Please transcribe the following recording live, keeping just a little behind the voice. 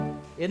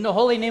In the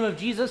holy name of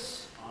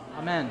Jesus,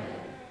 Amen.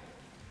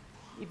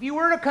 If you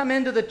were to come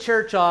into the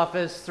church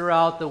office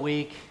throughout the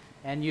week,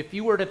 and if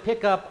you were to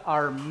pick up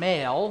our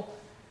mail,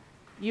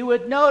 you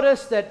would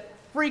notice that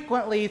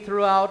frequently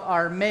throughout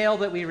our mail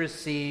that we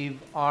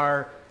receive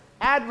are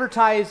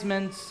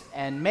advertisements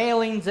and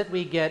mailings that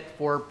we get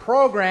for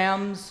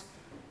programs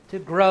to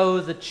grow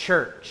the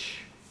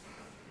church.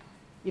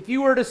 If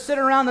you were to sit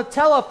around the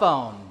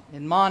telephone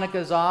in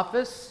Monica's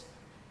office,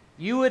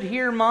 you would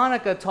hear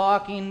Monica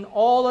talking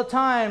all the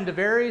time to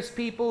various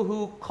people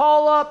who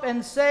call up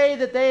and say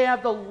that they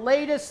have the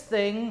latest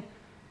thing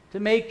to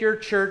make your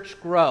church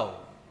grow.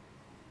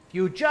 If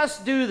you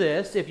just do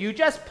this, if you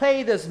just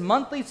pay this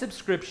monthly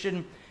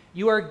subscription,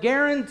 you are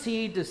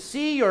guaranteed to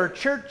see your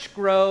church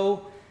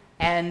grow,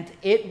 and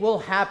it will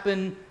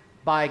happen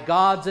by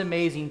God's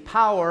amazing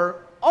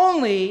power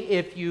only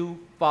if you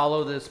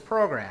follow this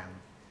program.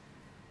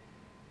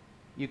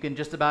 You can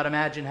just about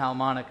imagine how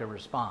Monica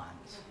responds.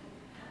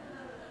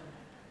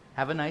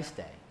 Have a nice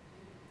day.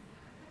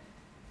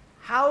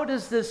 How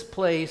does this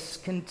place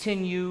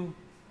continue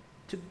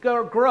to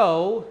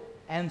grow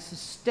and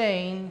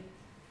sustain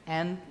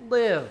and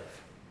live?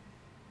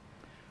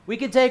 We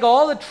could take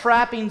all the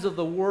trappings of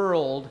the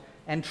world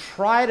and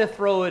try to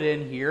throw it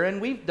in here,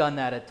 and we've done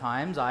that at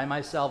times. I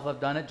myself have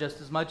done it just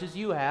as much as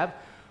you have.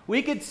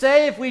 We could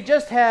say if we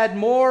just had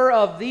more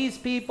of these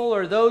people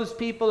or those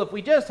people, if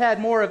we just had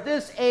more of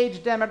this age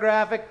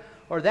demographic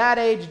or that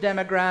age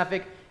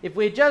demographic, if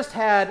we just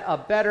had a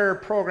better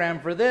program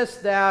for this,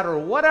 that, or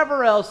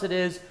whatever else it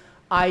is,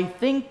 I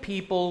think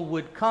people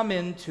would come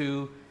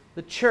into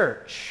the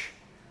church.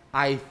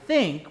 I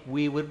think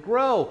we would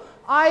grow.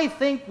 I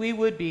think we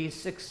would be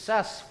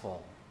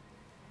successful.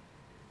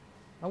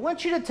 I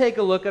want you to take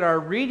a look at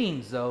our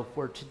readings, though,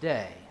 for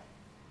today.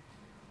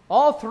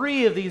 All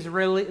three of these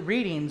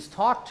readings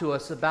talk to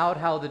us about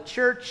how the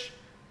church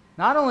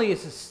not only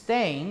is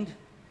sustained,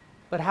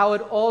 but how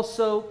it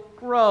also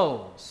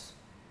grows.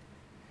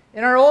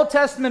 In our Old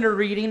Testament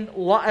reading,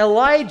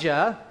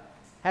 Elijah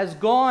has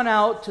gone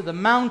out to the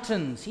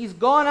mountains. He's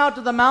gone out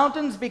to the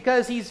mountains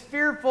because he's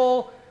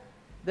fearful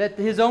that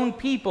his own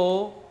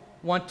people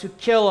want to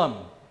kill him.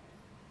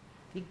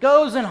 He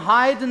goes and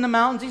hides in the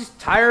mountains. He's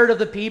tired of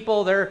the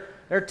people. They're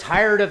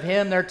tired of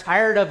him. They're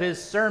tired of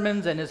his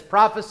sermons and his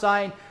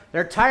prophesying.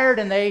 They're tired,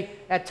 and they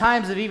at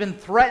times have even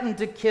threatened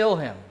to kill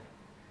him.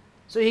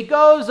 So he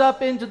goes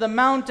up into the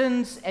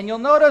mountains, and you'll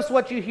notice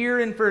what you hear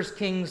in 1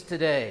 Kings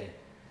today.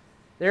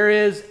 There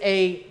is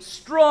a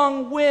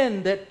strong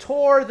wind that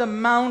tore the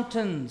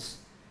mountains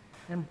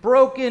and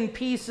broke in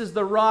pieces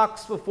the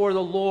rocks before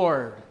the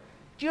Lord.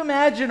 Do you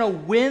imagine a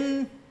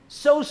wind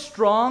so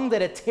strong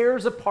that it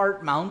tears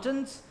apart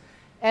mountains?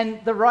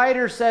 And the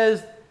writer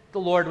says the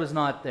Lord was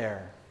not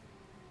there.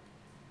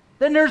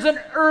 Then there's an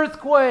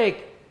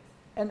earthquake,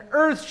 an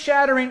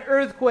earth-shattering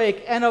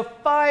earthquake, and a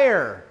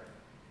fire.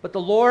 But the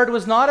Lord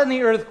was not in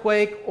the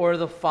earthquake or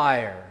the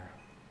fire.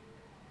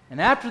 And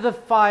after the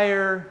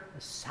fire,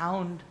 the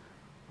sound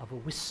of a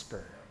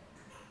whisper.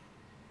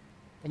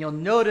 And you'll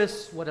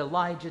notice what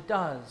Elijah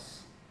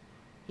does.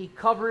 He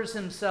covers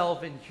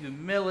himself in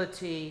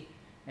humility,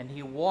 and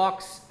he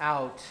walks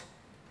out,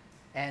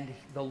 and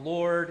the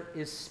Lord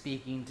is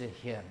speaking to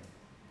him.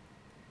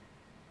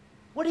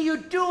 What are you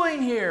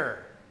doing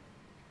here?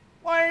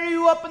 Why are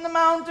you up in the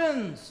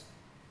mountains?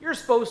 You're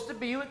supposed to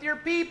be with your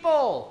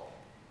people.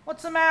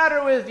 What's the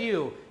matter with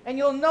you? And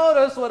you'll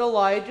notice what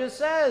Elijah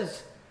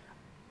says.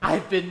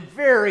 I've been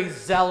very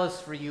zealous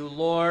for you,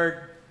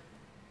 Lord,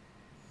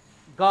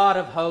 God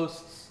of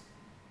hosts.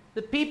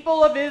 The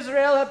people of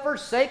Israel have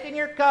forsaken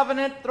your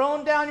covenant,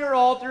 thrown down your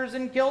altars,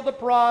 and killed the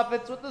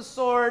prophets with the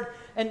sword,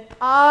 and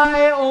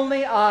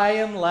only I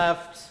am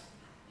left.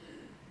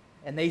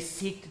 And they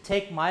seek to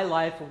take my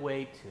life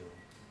away too.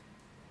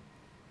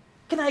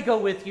 Can I go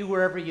with you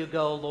wherever you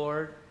go,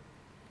 Lord?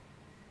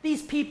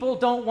 These people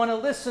don't want to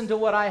listen to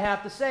what I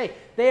have to say.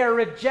 They are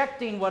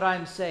rejecting what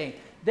I'm saying.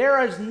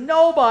 There is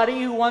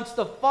nobody who wants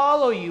to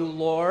follow you,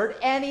 Lord,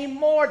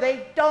 anymore.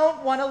 They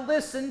don't want to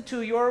listen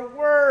to your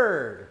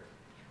word.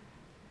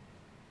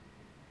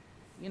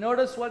 You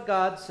notice what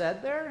God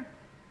said there?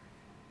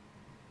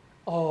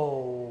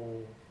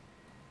 Oh,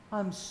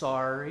 I'm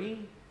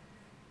sorry.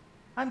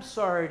 I'm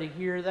sorry to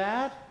hear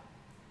that.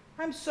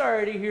 I'm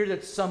sorry to hear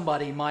that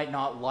somebody might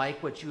not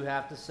like what you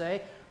have to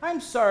say. I'm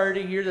sorry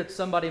to hear that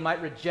somebody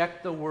might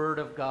reject the word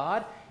of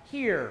God.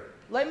 Here,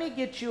 let me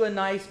get you a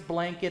nice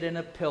blanket and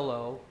a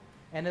pillow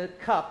and a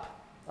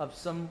cup of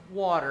some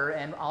water,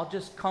 and I'll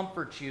just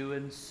comfort you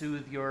and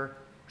soothe your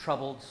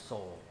troubled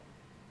soul.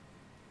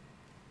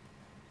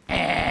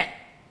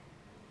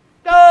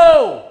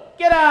 Go!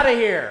 Get out of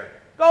here!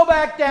 Go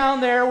back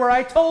down there where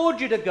I told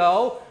you to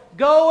go.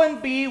 Go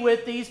and be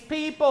with these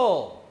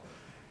people.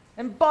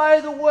 And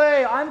by the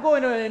way, I'm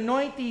going to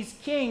anoint these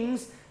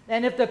kings,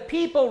 and if the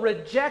people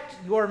reject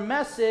your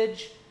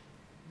message,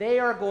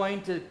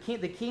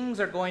 the kings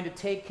are going to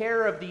take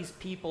care of these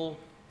people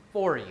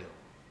for you.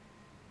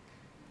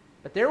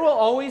 But there will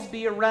always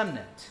be a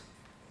remnant.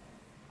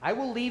 I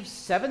will leave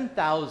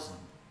 7,000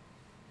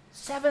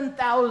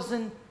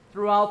 7,000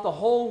 throughout the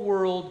whole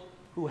world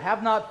who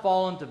have not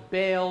fallen to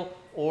Baal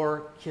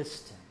or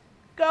kissed him.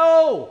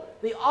 Go!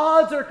 The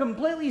odds are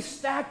completely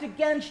stacked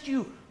against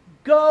you.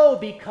 Go,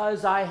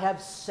 because I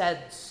have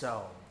said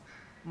so.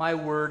 My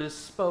word is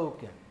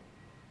spoken.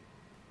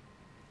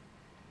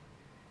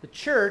 The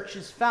church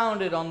is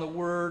founded on the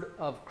word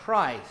of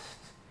Christ.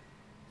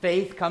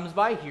 Faith comes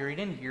by hearing,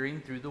 and hearing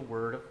through the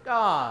word of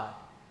God.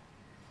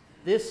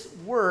 This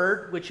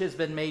word, which has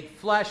been made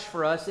flesh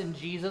for us in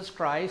Jesus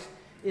Christ,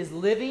 is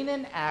living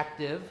and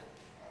active,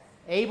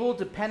 able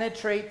to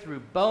penetrate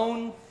through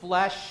bone,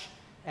 flesh,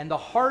 and the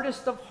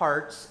hardest of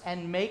hearts,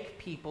 and make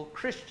people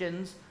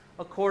Christians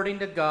according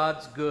to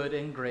God's good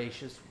and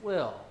gracious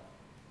will.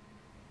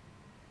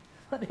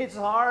 But it's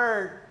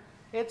hard.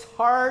 It's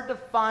hard to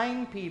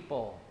find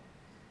people.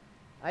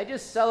 I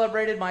just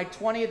celebrated my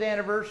 20th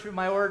anniversary of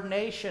my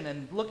ordination,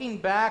 and looking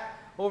back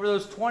over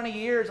those 20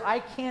 years, I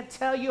can't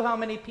tell you how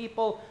many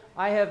people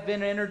I have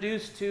been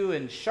introduced to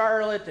in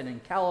Charlotte and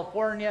in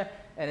California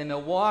and in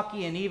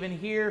Milwaukee and even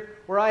here,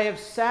 where I have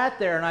sat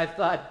there and I've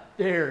thought,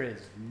 there is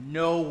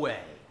no way.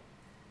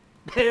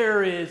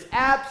 There is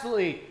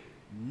absolutely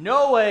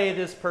no way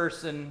this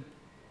person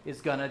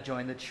is going to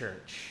join the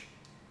church.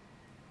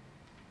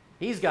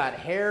 He's got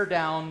hair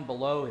down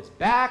below his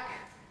back.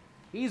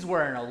 He's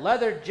wearing a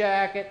leather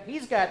jacket.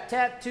 He's got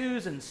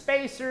tattoos and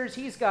spacers.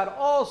 He's got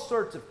all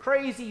sorts of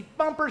crazy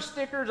bumper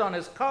stickers on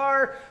his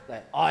car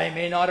that I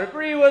may not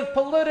agree with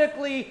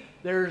politically.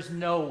 There's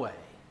no way.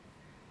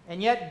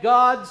 And yet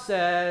God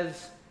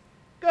says,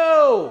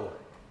 go,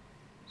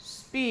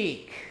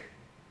 speak.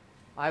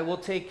 I will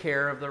take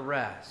care of the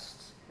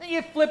rest. Then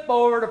you flip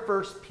over to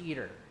 1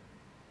 Peter.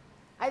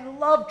 I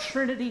love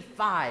Trinity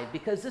 5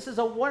 because this is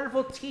a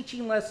wonderful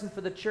teaching lesson for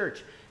the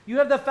church. You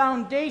have the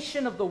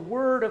foundation of the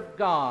Word of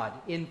God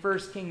in 1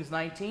 Kings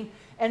 19.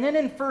 And then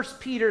in 1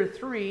 Peter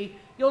 3,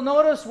 you'll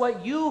notice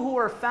what you who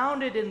are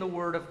founded in the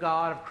Word of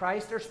God of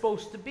Christ are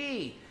supposed to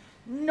be.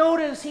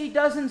 Notice he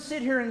doesn't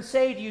sit here and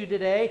say to you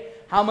today,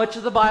 how much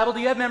of the Bible do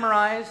you have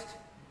memorized?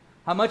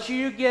 How much are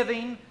you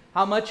giving?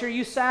 How much are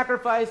you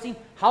sacrificing?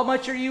 How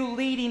much are you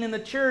leading in the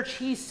church?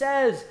 He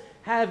says,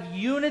 have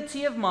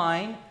unity of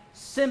mind,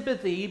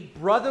 sympathy,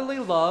 brotherly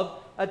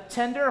love, a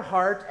tender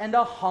heart, and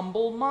a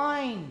humble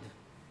mind.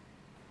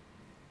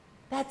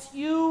 That's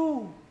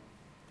you.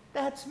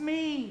 That's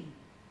me.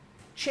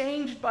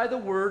 Changed by the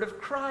word of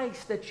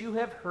Christ that you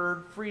have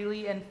heard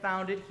freely and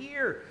found it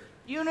here.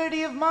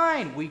 Unity of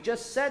mind. We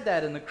just said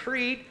that in the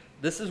creed.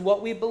 This is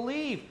what we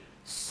believe.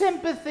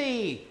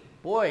 Sympathy.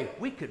 Boy,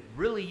 we could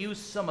really use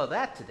some of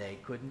that today,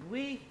 couldn't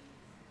we?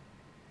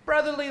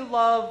 Brotherly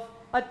love,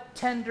 a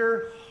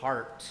tender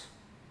heart,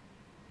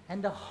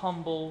 and a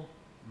humble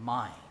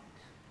mind.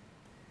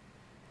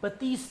 But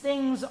these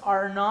things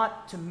are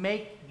not to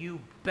make you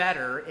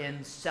better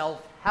in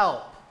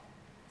self-help.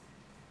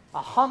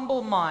 A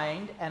humble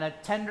mind and a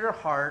tender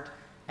heart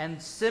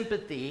and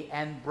sympathy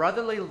and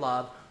brotherly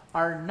love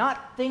are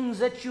not things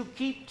that you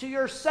keep to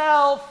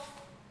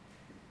yourself.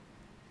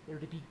 They're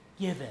to be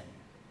given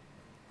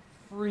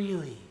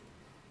freely,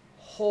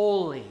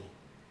 wholly,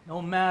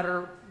 no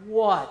matter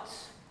what.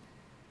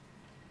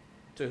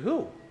 To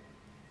who?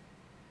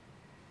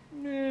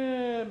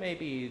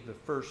 Maybe the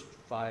first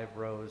 5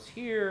 rows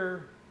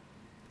here,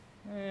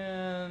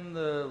 and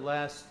the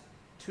last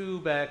 2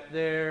 back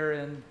there,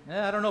 and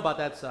I don't know about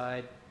that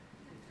side.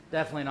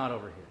 Definitely not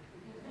over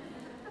here.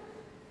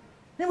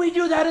 Then we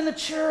do that in the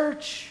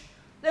church.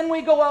 Then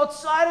we go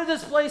outside of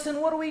this place, and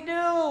what do?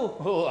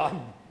 Oh,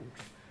 I'm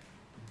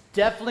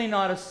definitely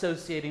not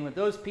associating with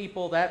those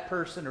people, that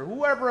person, or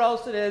whoever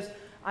else it is.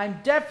 I'm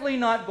definitely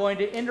not going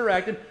to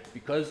interact with them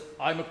because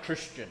I'm a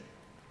Christian.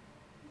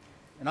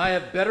 And I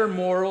have better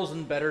morals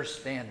and better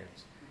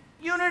standards.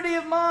 Unity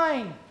of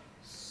mind,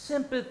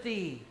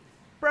 sympathy,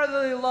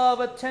 brotherly love,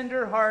 a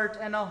tender heart,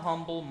 and a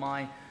humble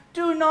mind.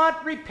 Do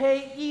not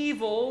repay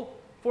evil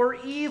for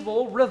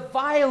evil,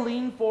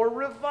 reviling for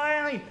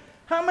reviling.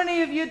 How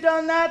many of you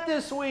done that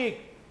this week?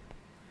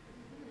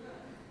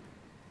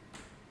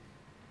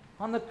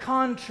 On the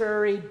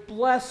contrary,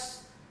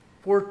 bless,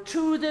 for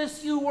to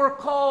this you were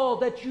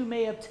called, that you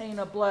may obtain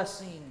a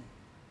blessing.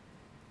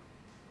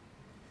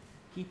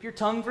 Keep your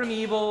tongue from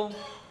evil.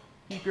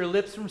 Keep your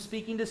lips from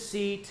speaking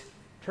deceit.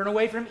 Turn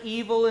away from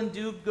evil and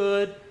do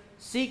good.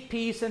 Seek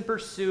peace and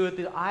pursue it.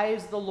 The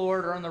eyes of the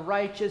Lord are on the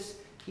righteous.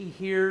 He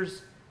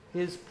hears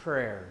his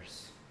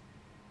prayers.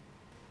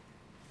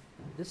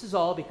 This is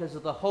all because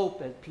of the hope,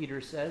 that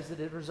Peter says, that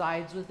it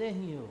resides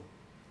within you.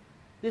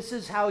 This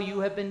is how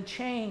you have been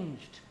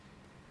changed.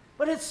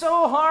 But it's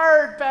so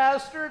hard,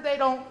 Pastor. They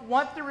don't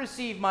want to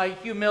receive my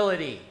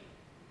humility.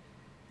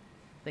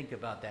 Think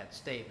about that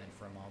statement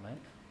for a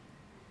moment.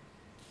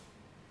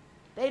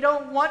 They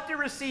don't want to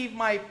receive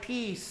my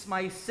peace,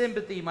 my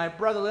sympathy, my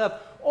brotherly love,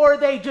 or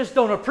they just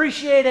don't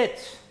appreciate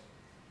it.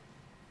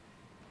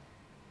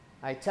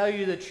 I tell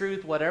you the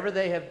truth, whatever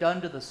they have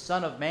done to the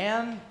Son of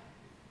Man,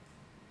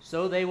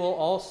 so they will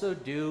also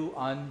do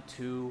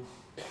unto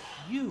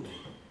you.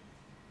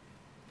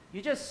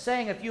 You just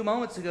sang a few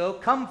moments ago,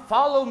 "Come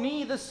follow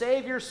me, the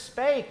Savior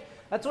spake."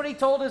 That's what he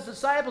told his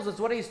disciples. It's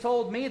what he's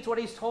told me. It's what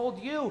he's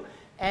told you.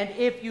 And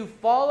if you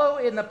follow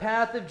in the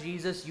path of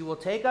Jesus, you will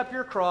take up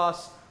your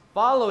cross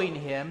following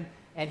him,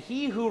 and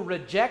he who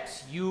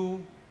rejects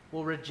you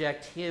will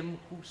reject him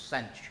who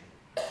sent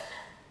you.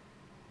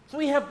 So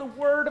we have the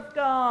Word of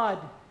God.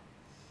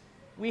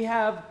 We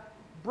have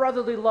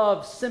brotherly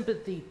love,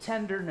 sympathy,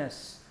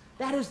 tenderness.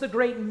 That is the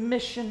great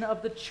mission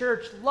of the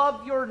church.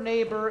 Love your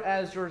neighbor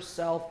as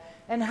yourself.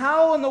 And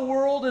how in the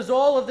world is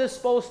all of this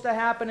supposed to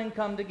happen and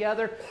come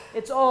together?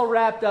 It's all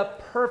wrapped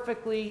up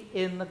perfectly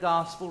in the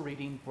gospel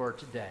reading for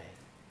today.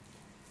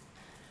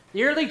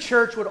 The early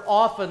church would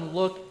often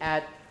look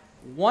at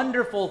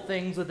wonderful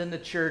things within the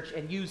church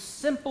and use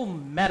simple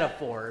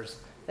metaphors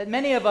that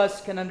many of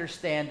us can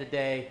understand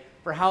today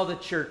for how the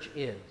church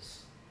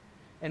is.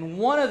 And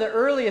one of the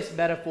earliest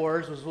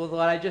metaphors was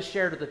what I just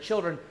shared with the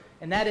children,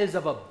 and that is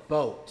of a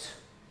boat.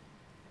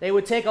 They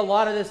would take a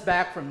lot of this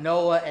back from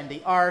Noah and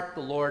the ark.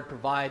 The Lord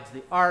provides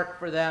the ark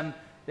for them.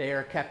 They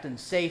are kept in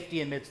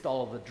safety amidst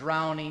all of the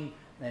drowning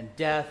and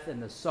death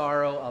and the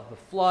sorrow of the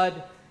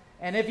flood.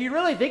 And if you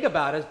really think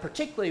about it,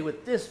 particularly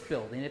with this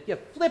building, if you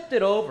flipped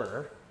it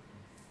over,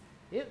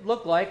 it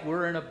looked like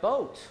we're in a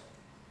boat.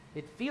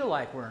 It feel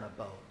like we're in a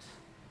boat.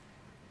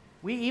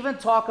 We even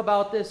talk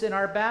about this in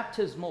our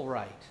baptismal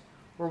rite,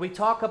 where we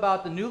talk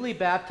about the newly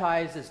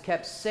baptized as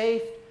kept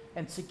safe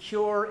and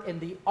secure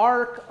in the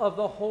ark of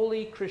the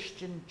holy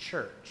Christian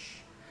church.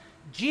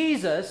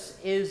 Jesus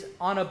is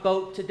on a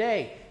boat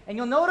today. And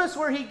you'll notice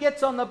where he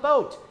gets on the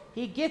boat.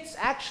 He gets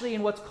actually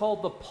in what's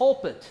called the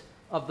pulpit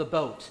of the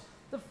boat,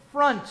 the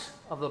front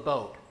of the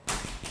boat.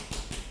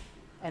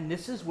 And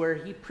this is where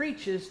he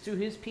preaches to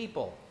his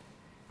people.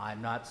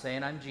 I'm not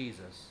saying I'm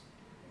Jesus,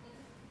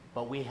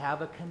 but we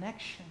have a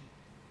connection.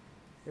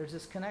 There's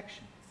this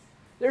connection.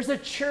 There's a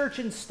church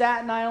in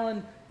Staten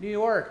Island, New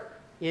York,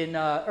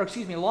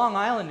 Long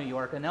Island, New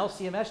York, an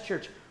LCMS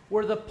church,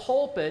 where the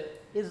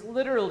pulpit is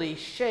literally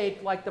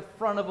shaped like the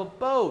front of a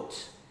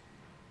boat.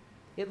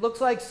 It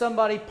looks like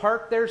somebody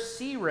parked their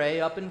Sea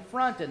Ray up in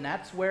front, and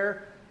that's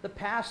where the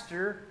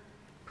pastor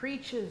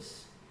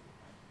preaches.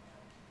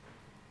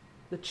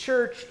 The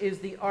church is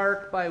the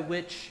ark by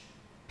which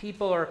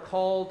people are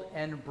called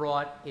and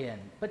brought in.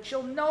 But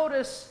you'll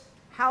notice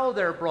how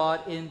they're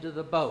brought into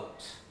the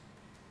boat.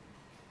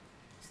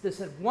 It's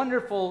this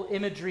wonderful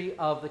imagery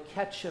of the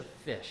catch of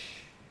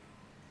fish.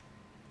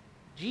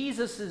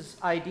 Jesus'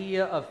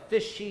 idea of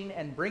fishing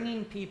and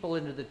bringing people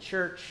into the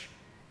church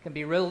can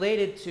be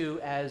related to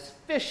as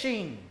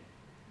fishing.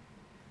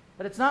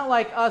 But it's not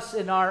like us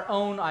in our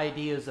own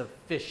ideas of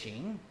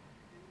fishing,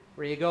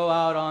 where you go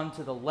out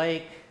onto the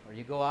lake or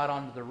you go out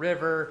onto the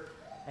river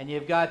and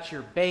you've got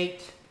your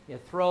bait, you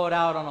throw it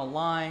out on a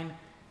line,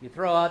 you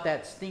throw out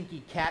that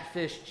stinky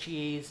catfish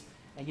cheese,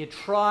 and you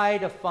try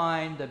to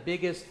find the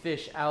biggest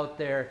fish out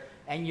there,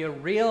 and you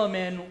reel them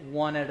in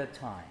one at a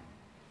time.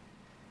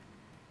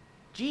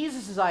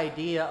 Jesus'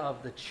 idea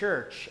of the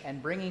church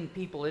and bringing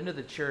people into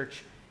the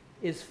church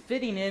is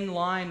fitting in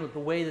line with the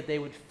way that they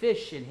would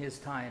fish in his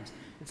times.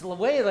 It's the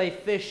way they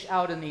fish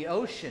out in the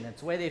ocean.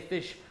 It's the way they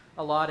fish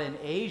a lot in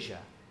Asia.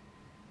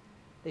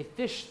 They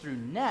fish through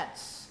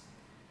nets,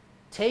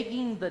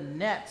 taking the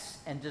nets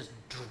and just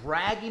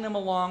dragging them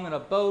along in a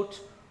boat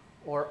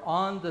or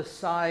on the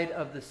side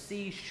of the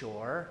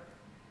seashore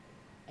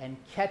and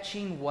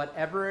catching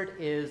whatever it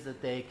is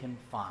that they can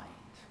find.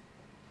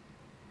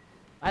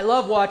 I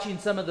love watching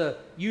some of the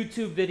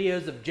YouTube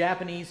videos of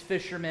Japanese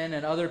fishermen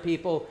and other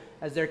people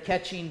as they're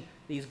catching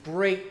these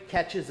great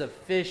catches of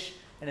fish,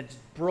 and it's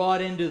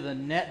brought into the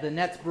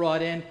net's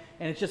brought in,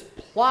 and it's just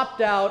plopped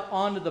out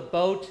onto the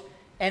boat,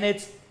 and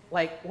it's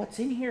like, what's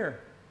in here?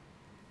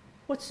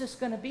 What's this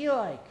going to be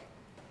like?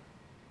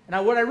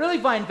 Now, what I really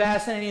find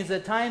fascinating is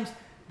at times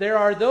there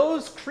are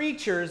those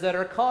creatures that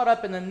are caught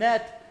up in the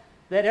net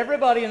that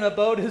everybody in the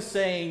boat is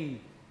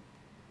saying,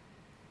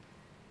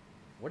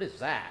 what is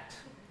that?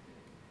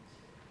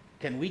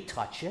 Can we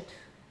touch it?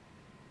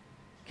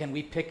 Can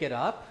we pick it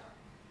up?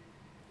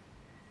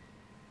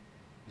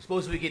 You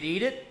suppose we could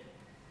eat it?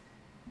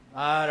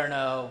 I don't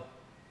know.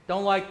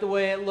 Don't like the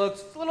way it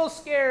looks. It's a little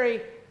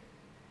scary.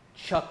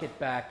 Chuck it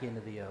back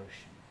into the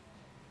ocean.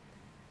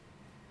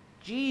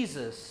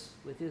 Jesus,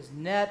 with his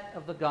net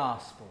of the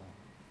gospel,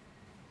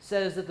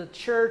 says that the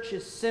church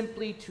is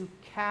simply to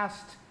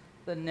cast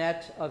the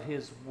net of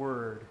his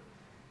word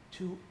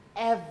to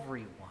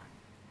everyone.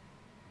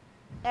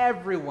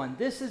 Everyone.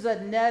 This is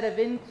a net of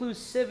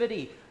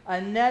inclusivity, a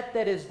net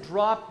that is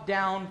dropped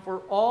down for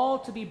all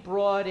to be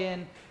brought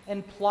in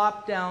and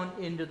plopped down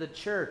into the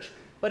church.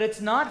 But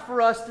it's not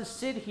for us to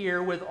sit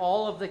here with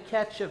all of the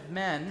catch of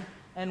men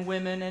and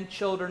women and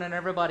children and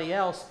everybody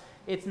else.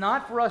 It's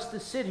not for us to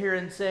sit here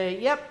and say,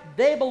 yep,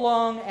 they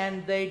belong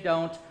and they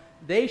don't.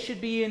 They should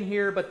be in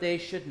here, but they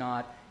should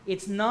not.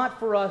 It's not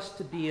for us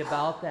to be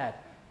about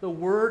that. The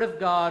Word of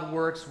God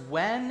works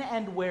when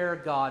and where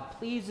God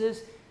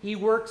pleases. He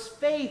works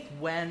faith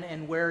when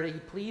and where he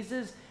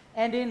pleases,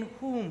 and in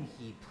whom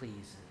he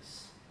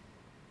pleases.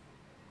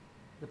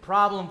 The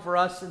problem for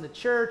us in the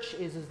church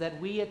is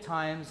that we at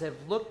times have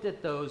looked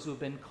at those who've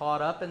been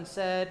caught up and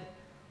said,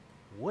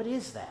 what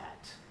is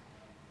that?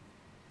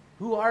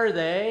 Who are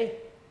they?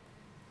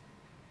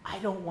 I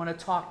don't want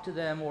to talk to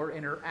them or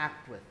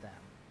interact with them.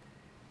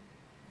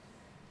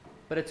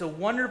 But it's a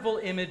wonderful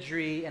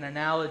imagery and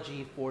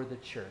analogy for the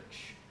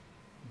church.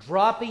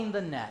 Dropping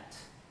the net,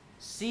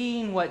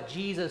 seeing what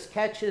Jesus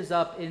catches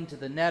up into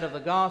the net of the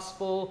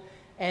gospel,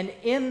 and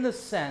in the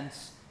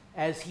sense,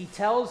 as he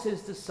tells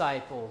his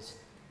disciples,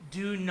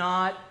 do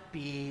not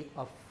be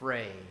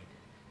afraid.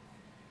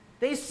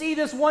 They see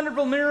this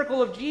wonderful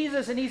miracle of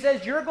Jesus, and he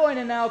says, you're going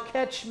to now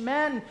catch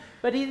men.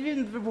 But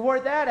even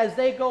before that, as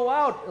they go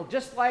out,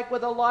 just like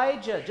with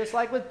Elijah, just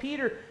like with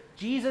Peter,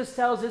 Jesus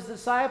tells his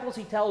disciples,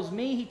 he tells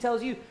me, he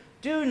tells you,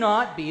 do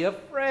not be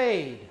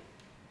afraid.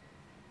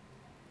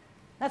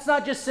 That's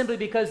not just simply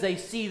because they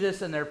see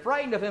this and they're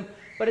frightened of him,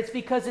 but it's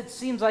because it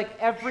seems like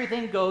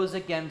everything goes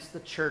against the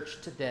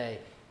church today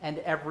and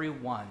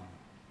everyone.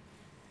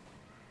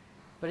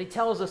 But he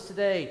tells us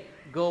today,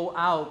 go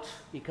out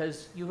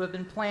because you have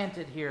been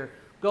planted here.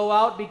 Go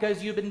out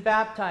because you've been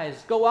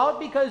baptized. Go out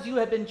because you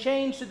have been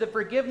changed to the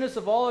forgiveness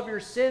of all of your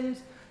sins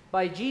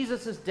by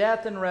Jesus'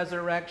 death and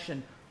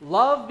resurrection.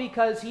 Love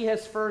because he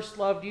has first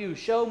loved you.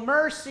 Show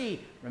mercy.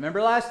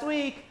 Remember last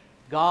week,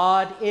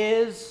 God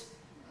is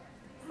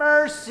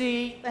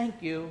mercy.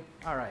 Thank you.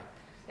 All right.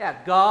 Yeah,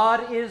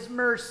 God is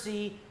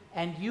mercy,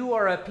 and you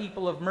are a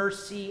people of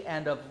mercy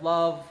and of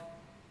love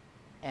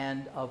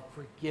and of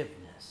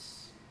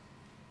forgiveness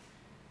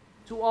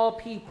to all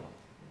people.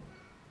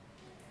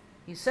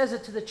 He says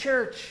it to the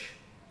church.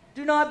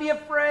 Do not be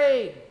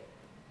afraid.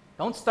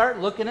 Don't start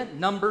looking at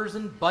numbers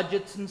and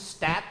budgets and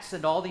stats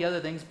and all the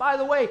other things. By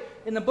the way,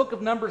 in the book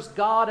of Numbers,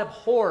 God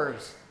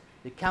abhors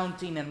the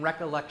counting and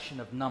recollection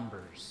of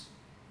numbers.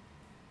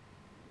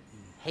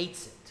 He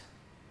hates it.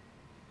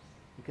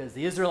 Because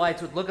the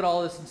Israelites would look at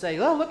all this and say,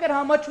 oh, look at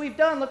how much we've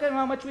done, look at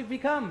how much we've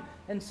become,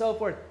 and so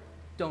forth.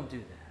 Don't do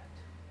that.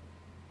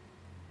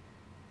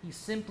 He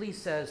simply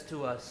says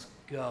to us,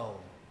 go.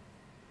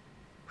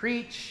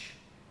 Preach,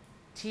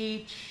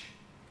 teach,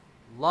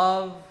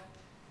 love,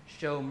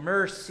 show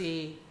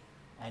mercy,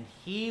 and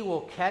he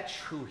will catch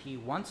who he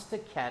wants to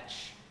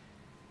catch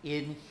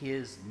in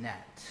his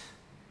net.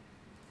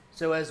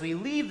 So as we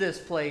leave this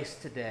place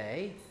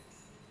today,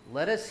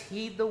 let us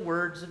heed the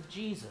words of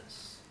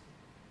Jesus.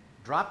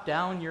 Drop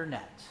down your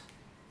net.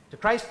 To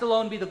Christ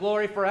alone be the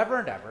glory forever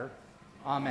and ever. Amen.